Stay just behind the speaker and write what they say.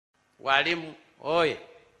Walimu hoye!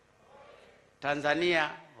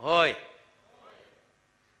 Tanzania hoye!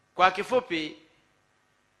 Kwa kifupi,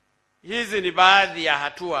 hizi ni baadhi ya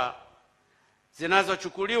hatua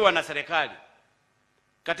zinazochukuliwa na serikali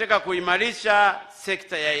katika kuimarisha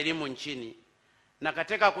sekta ya elimu nchini na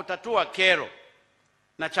katika kutatua kero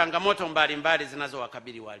na changamoto mbalimbali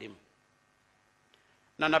zinazowakabili walimu.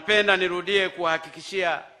 Na napenda nirudie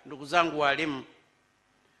kuhakikishia ndugu zangu walimu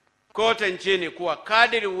kote nchini kuwa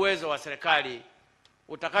kadiri uwezo wa serikali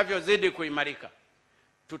utakavyozidi kuimarika,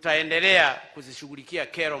 tutaendelea kuzishughulikia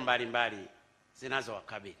kero mbalimbali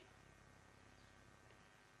zinazowakabili.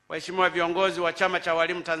 Waheshimiwa viongozi wa Chama cha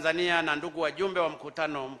Walimu Tanzania na ndugu wajumbe wa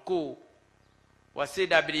mkutano mkuu wa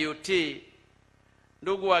CWT,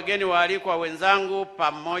 ndugu wageni waalikwa wenzangu,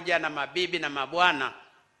 pamoja na mabibi na mabwana,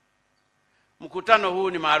 mkutano huu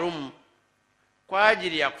ni maalum kwa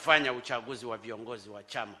ajili ya kufanya uchaguzi wa viongozi wa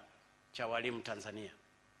Chama cha Walimu Tanzania.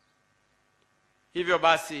 Hivyo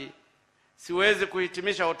basi, siwezi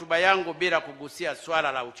kuhitimisha hotuba yangu bila kugusia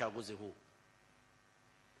swala la uchaguzi huu.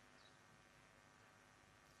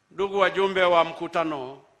 Ndugu wajumbe wa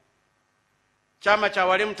mkutano, Chama cha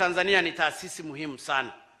Walimu Tanzania ni taasisi muhimu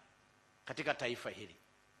sana katika taifa hili.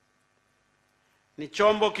 Ni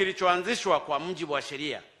chombo kilichoanzishwa kwa mujibu wa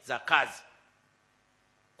sheria za kazi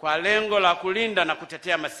kwa lengo la kulinda na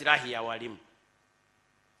kutetea maslahi ya walimu,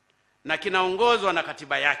 na kinaongozwa na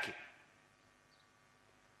katiba yake.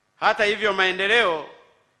 Hata hivyo, maendeleo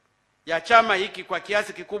ya chama hiki kwa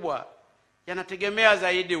kiasi kikubwa yanategemea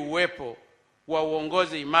zaidi uwepo wa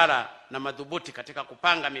uongozi imara na madhubuti katika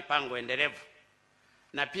kupanga mipango endelevu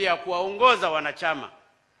na pia kuwaongoza wanachama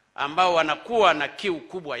ambao wanakuwa na kiu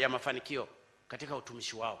kubwa ya mafanikio katika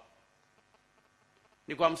utumishi wao.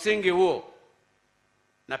 Ni kwa msingi huo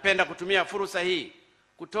napenda kutumia fursa hii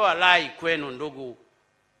kutoa rai kwenu ndugu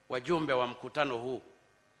wajumbe wa mkutano huu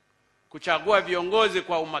kuchagua viongozi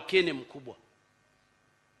kwa umakini mkubwa.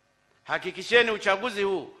 Hakikisheni uchaguzi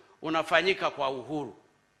huu unafanyika kwa uhuru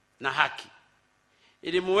na haki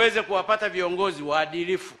ili muweze kuwapata viongozi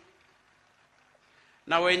waadilifu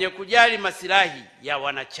na wenye kujali maslahi ya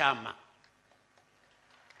wanachama.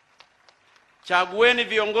 Chagueni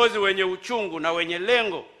viongozi wenye uchungu na wenye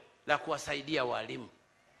lengo la kuwasaidia walimu.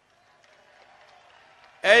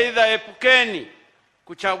 Aidha, epukeni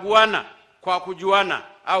kuchaguana kwa kujuana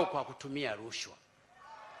au kwa kutumia rushwa.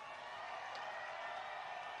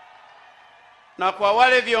 Na kwa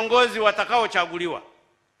wale viongozi watakaochaguliwa,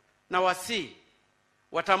 na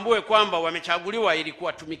watambue kwamba wamechaguliwa ili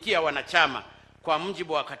kuwatumikia wanachama kwa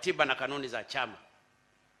mujibu wa katiba na kanuni za chama,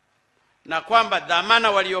 na kwamba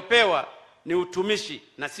dhamana waliopewa ni utumishi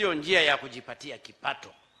na sio njia ya kujipatia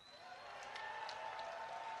kipato.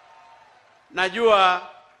 Najua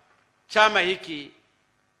chama hiki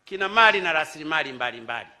kina mali na rasilimali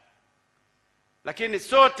mbalimbali, lakini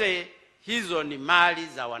sote hizo ni mali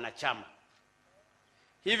za wanachama.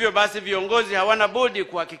 Hivyo basi, viongozi hawana budi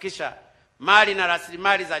kuhakikisha mali na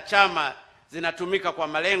rasilimali za chama zinatumika kwa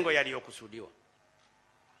malengo yaliyokusudiwa.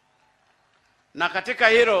 Na katika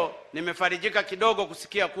hilo nimefarijika kidogo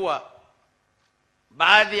kusikia kuwa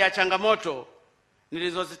baadhi ya changamoto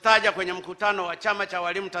nilizozitaja kwenye mkutano wa Chama cha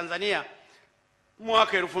Walimu Tanzania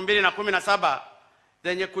mwaka 2017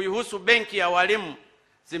 zenye kuihusu benki ya walimu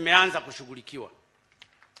zimeanza kushughulikiwa.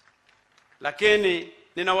 Lakini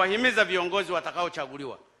ninawahimiza viongozi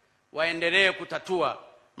watakaochaguliwa waendelee kutatua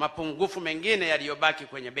mapungufu mengine yaliyobaki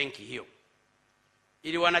kwenye benki hiyo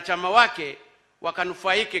ili wanachama wake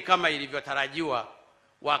wakanufaike kama ilivyotarajiwa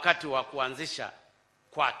wakati wa kuanzisha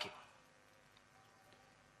kwake.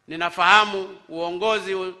 Ninafahamu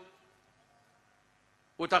uongozi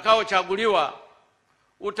utakaochaguliwa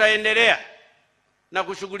utaendelea na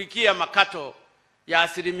kushughulikia makato ya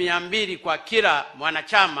 2% kwa kila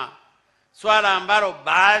mwanachama, swala ambalo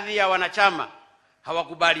baadhi ya wanachama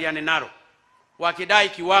hawakubaliani nalo, wakidai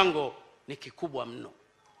kiwango ni kikubwa mno.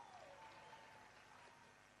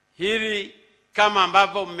 Hili, kama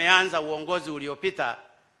ambavyo mmeanza uongozi uliopita,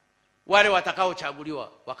 wale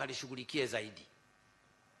watakaochaguliwa wakalishughulikie zaidi.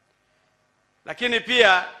 Lakini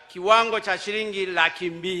pia kiwango cha shilingi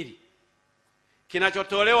 200,000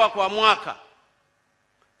 kinachotolewa kwa mwaka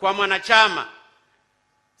kwa mwanachama,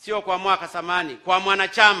 sio kwa mwaka samani, kwa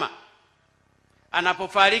mwanachama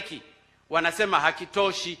anapofariki, wanasema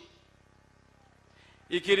hakitoshi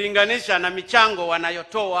ikilinganisha na michango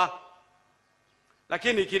wanayotoa,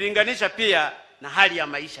 lakini ikilinganisha pia na hali ya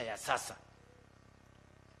maisha ya sasa.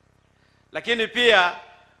 Lakini pia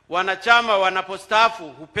wanachama wanapostaafu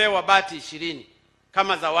hupewa bati 20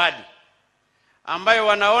 kama zawadi, ambayo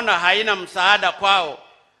wanaona haina msaada kwao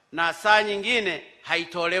na saa nyingine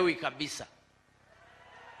haitolewi kabisa.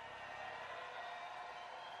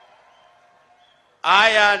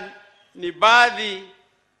 Haya ni baadhi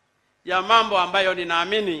ya mambo ambayo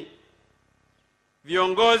ninaamini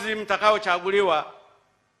viongozi mtakaochaguliwa,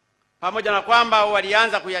 pamoja na kwamba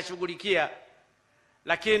walianza kuyashughulikia,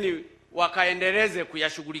 lakini wakaendeleze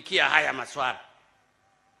kuyashughulikia haya masuala.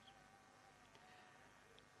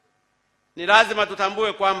 Ni lazima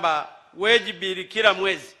tutambue kwamba wage bill kila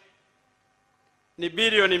mwezi ni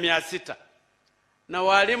bilioni 600 na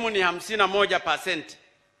walimu ni 51%.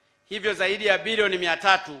 Hivyo zaidi ya bilioni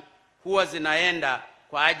 300 huwa zinaenda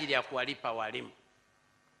kwa ajili ya kuwalipa walimu.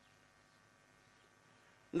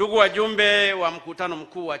 Ndugu wajumbe wa mkutano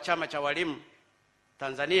mkuu wa Chama cha Walimu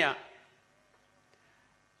Tanzania,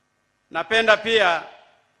 napenda pia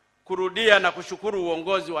kurudia na kushukuru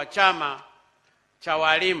uongozi wa Chama cha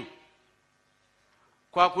Walimu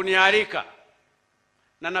kwa kunialika,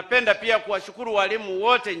 na napenda pia kuwashukuru walimu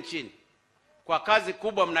wote nchini kwa kazi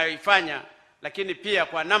kubwa mnayoifanya, lakini pia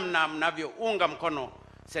kwa namna mnavyounga mkono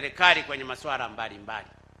serikali kwenye masuala mbalimbali.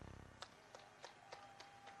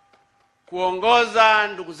 Kuongoza,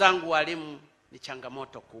 ndugu zangu walimu, ni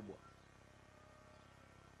changamoto kubwa.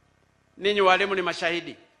 Ninyi walimu ni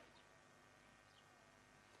mashahidi.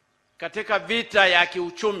 Katika vita ya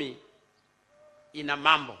kiuchumi ina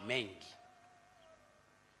mambo mengi.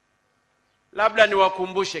 Labda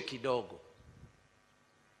niwakumbushe kidogo.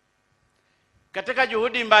 Katika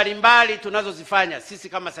juhudi mbalimbali tunazozifanya sisi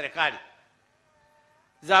kama serikali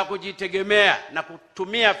za kujitegemea na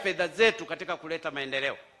kutumia fedha zetu katika kuleta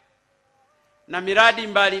maendeleo, na miradi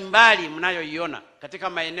mbalimbali mnayoiona katika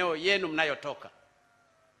maeneo yenu mnayotoka,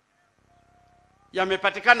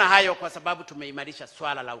 yamepatikana hayo kwa sababu tumeimarisha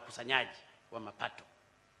swala la ukusanyaji wa mapato.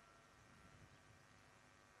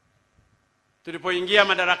 Tulipoingia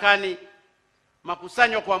madarakani,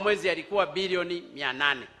 makusanyo kwa mwezi yalikuwa bilioni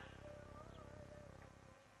 800.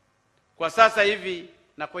 Kwa sasa hivi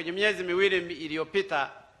na kwenye miezi miwili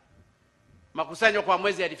iliyopita, makusanyo kwa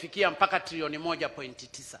mwezi yalifikia mpaka trilioni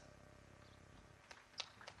 1.9.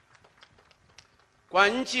 Kwa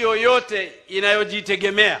nchi yoyote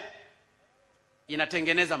inayojitegemea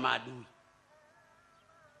inatengeneza maadui.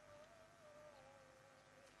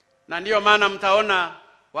 Na ndiyo maana mtaona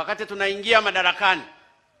wakati tunaingia madarakani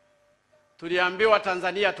tuliambiwa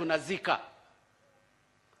Tanzania tuna Zika.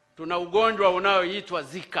 Tuna ugonjwa unaoitwa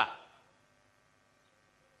Zika.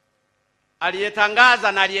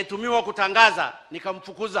 Aliyetangaza na aliyetumiwa kutangaza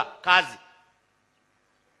nikamfukuza kazi.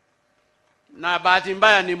 Na bahati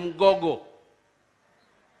mbaya ni mgogo.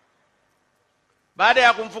 Baada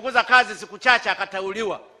ya kumfukuza kazi siku chache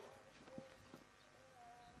akateuliwa.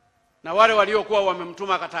 Na wale waliokuwa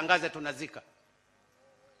wamemtuma akatangaze tuna Zika,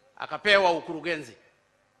 akapewa ukurugenzi.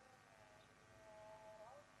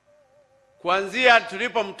 Kuanzia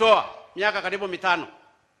tulipomtoa miaka karibu 5,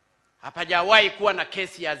 hapajawahi kuwa na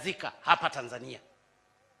kesi ya Zika hapa Tanzania.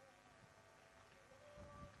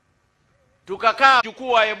 Tukakaa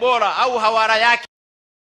chukua Ebola au hawara yake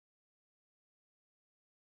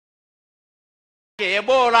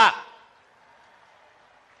Ebola.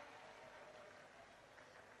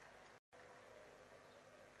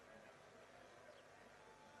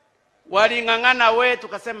 Waling'ang'ana we,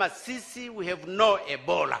 tukasema sisi we have no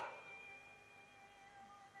Ebola.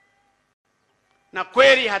 Na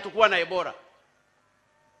kweli hatukuwa na Ebola.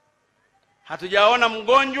 Hatujaona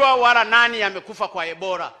mgonjwa wala nani amekufa kwa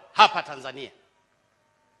Ebola hapa Tanzania.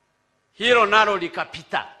 Hilo nalo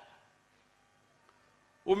likapita.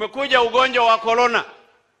 Umekuja ugonjwa wa corona.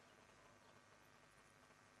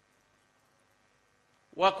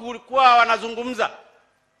 Wakulikuwa wanazungumza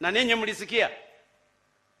na ninyi mlisikia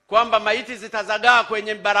kwamba maiti zitazagaa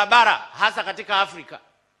kwenye barabara hasa katika Afrika.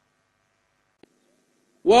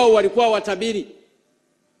 Wao walikuwa watabiri.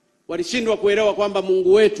 Walishindwa kuelewa kwamba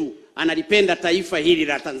Mungu wetu analipenda taifa hili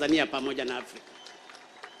la Tanzania pamoja na Afrika.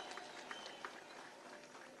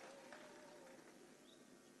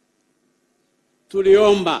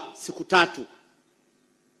 Tuliomba siku 3.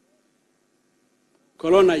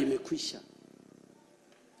 Corona imekwisha.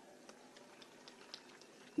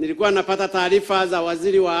 Nilikuwa napata taarifa za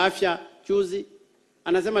waziri wa afya juzi,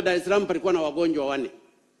 anasema Dar es Salaam palikuwa na wagonjwa 4.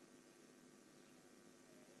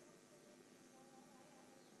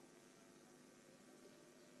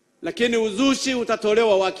 Lakini uzushi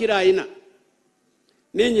utatolewa wa kila aina.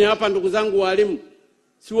 Ninyi hapa ndugu zangu walimu,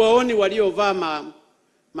 siwaoni waliovaa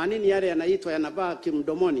manini yale yanaitwa yanavaa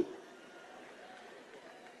kimdomoni,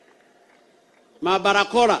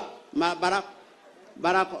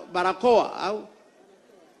 barakoa au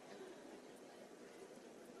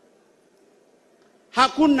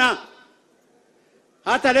hakuna.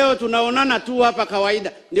 Hata leo tunaonana tu hapa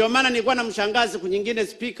kawaida. Ndio maana nilikuwa na mshangazi siku nyingine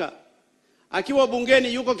speaker akiwa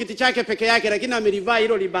bungeni yuko kiti chake peke yake, lakini amelivaa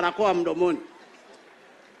hilo libarakoa mdomoni.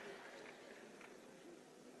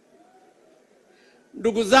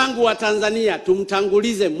 Ndugu zangu wa Tanzania,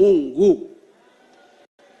 tumtangulize Mungu.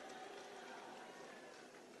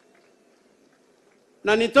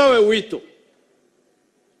 Na nitoe wito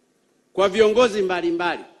kwa viongozi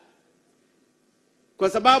mbalimbali, kwa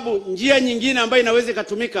sababu njia nyingine ambayo inaweza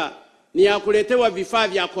kutumika ni ya kuletewa vifaa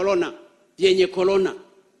vya corona vyenye corona.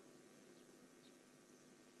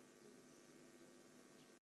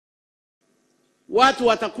 Watu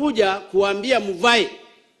watakuja kuambia mvae.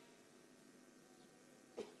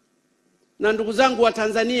 Na ndugu zangu wa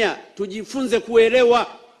Tanzania, tujifunze kuelewa.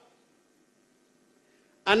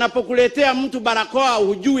 Anapokuletea mtu barakoa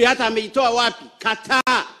hujui hata ameitoa wapi,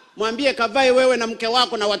 kataa. Mwambie kavae wewe na mke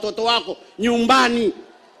wako na watoto wako nyumbani.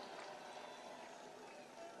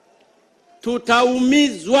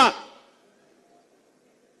 Tutaumizwa.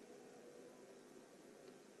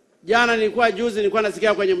 Juzi nilikuwa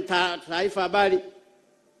nasikia kwenye taarifa habari,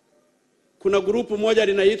 kuna grupu moja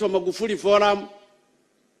linaitwa Magufuli Forum.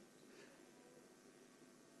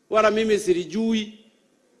 Wala mimi silijui,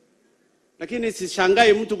 lakini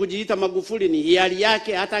sishangai mtu kujiita Magufuli, ni hiari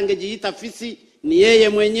yake. Hata angejiita fisi ni yeye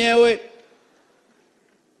mwenyewe.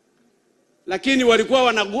 Lakini walikuwa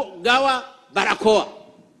wanagawa barakoa,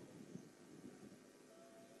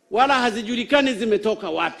 wala hazijulikani zimetoka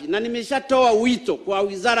wapi. Na nimeshatoa wito kwa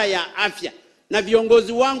Wizara ya Afya na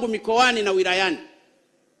viongozi wangu mikoani na wilayani.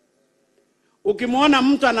 Ukimwona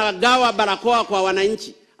mtu anagawa barakoa kwa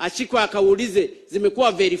wananchi, ashikwe akaulize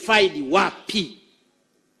zimekuwa verified wapi.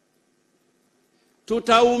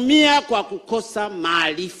 Tutaumia kwa kukosa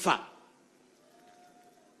maarifa.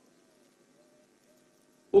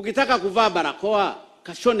 Ukitaka kuvaa barakoa,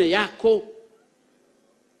 kashone yako.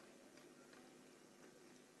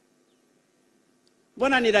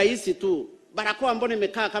 Mbona ni rahisi tu? Barakoa mbona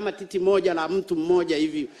imekaa kama titi moja la mtu mmoja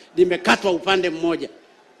hivi, limekatwa upande mmoja.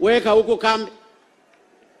 Weka huko kambi.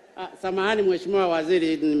 Samahani Mheshimiwa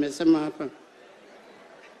Waziri, nimesema hapa.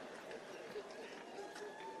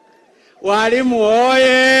 Walimu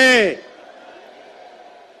oye!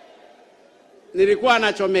 Nilikuwa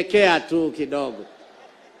nachomekea tu kidogo.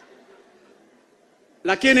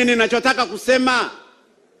 Lakini ninachotaka kusema,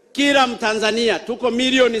 kila Mtanzania, tuko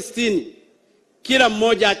milioni 60, kila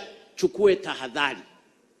mmoja chukue tahadhari.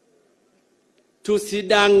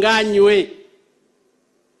 Tusidanganywe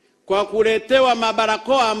kwa kuletewa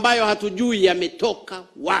mabarakoa ambayo hatujui yametoka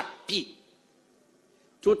wapi.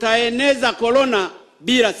 Tutaeneza corona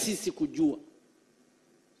bila sisi kujua.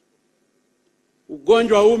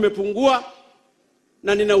 Ugonjwa huu umepungua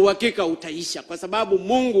na nina uhakika utaisha, kwa sababu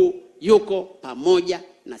Mungu yuko pamoja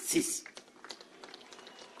na sisi.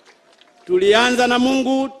 Tulianza na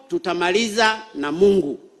Mungu, tutamaliza na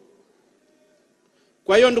Mungu.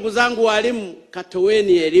 Kwa hiyo ndugu zangu walimu,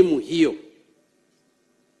 katoweni elimu hiyo.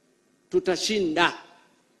 Tutashinda.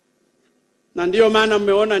 Na ndiyo maana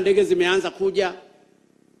mmeona ndege zimeanza kuja.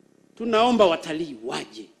 Tunaomba watalii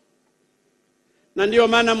waje. Na ndiyo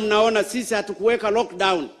maana mnaona sisi hatukuweka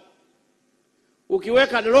lockdown.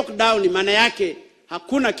 Ukiweka lockdown maana yake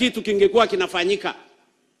hakuna kitu kingekuwa kinafanyika.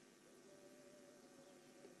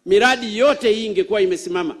 Miradi yote hii ingekuwa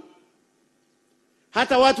imesimama.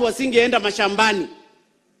 Hata watu wasingeenda mashambani.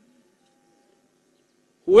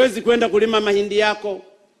 Huwezi kwenda kulima mahindi yako,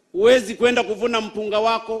 huwezi kwenda kuvuna mpunga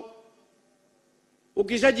wako.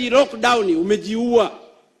 Ukishaji lockdown umejiua.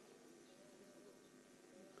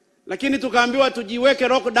 Lakini tukaambiwa tujiweke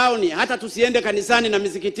lockdown hata tusiende kanisani na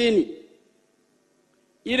misikitini.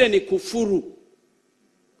 Ile ni kufuru.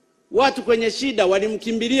 Watu kwenye shida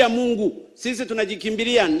walimkimbilia Mungu, sisi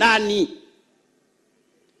tunajikimbilia ndani.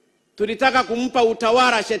 Tulitaka kumpa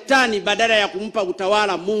utawala shetani badala ya kumpa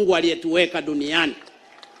utawala Mungu aliyetuweka duniani.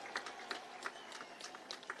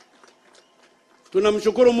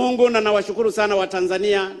 Tunamshukuru Mungu na nawashukuru sana wa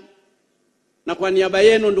Tanzania, na kwa niaba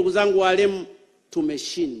yenu ndugu zangu walimu,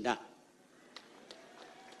 tumeshinda.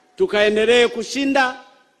 Tukaendelee kushinda,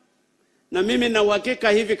 na mimi na uhakika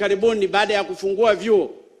hivi karibuni baada ya kufungua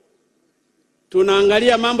vyuo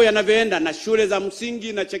tunaangalia mambo yanavyoenda, na shule za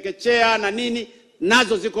msingi na chekechea na nini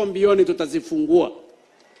nazo ziko mbioni, tutazifungua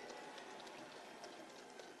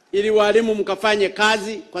ili walimu mkafanye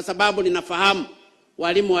kazi, kwa sababu ninafahamu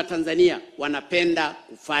walimu wa Tanzania wanapenda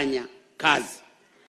kufanya kazi.